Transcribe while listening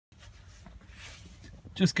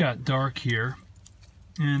Just got dark here,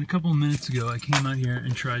 and a couple of minutes ago I came out here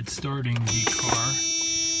and tried starting the car,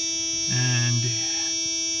 and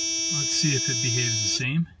let's see if it behaves the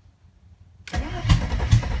same.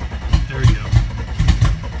 There we go.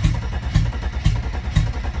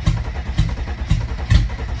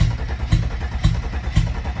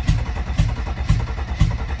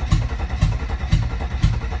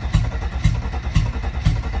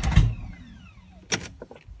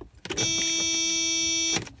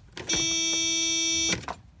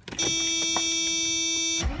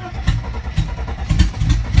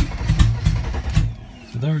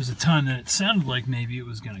 There was a time that it sounded like maybe it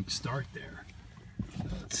was going to start there.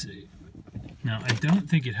 Let's see. Now, I don't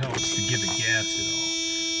think it helps to give it gas at all.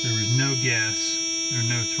 There was no gas or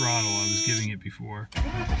no throttle I was giving it before.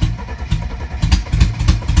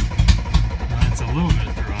 That's a little bit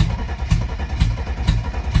of throttle.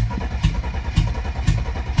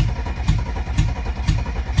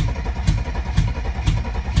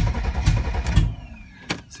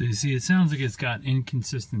 So you see, it sounds like it's got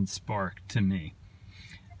inconsistent spark to me.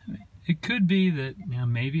 It could be that, you know,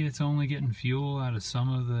 maybe it's only getting fuel out of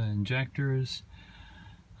some of the injectors.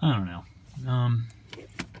 I don't know.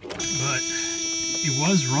 But it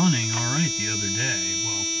was running all right the other day.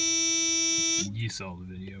 Well, you saw the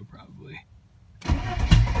video probably.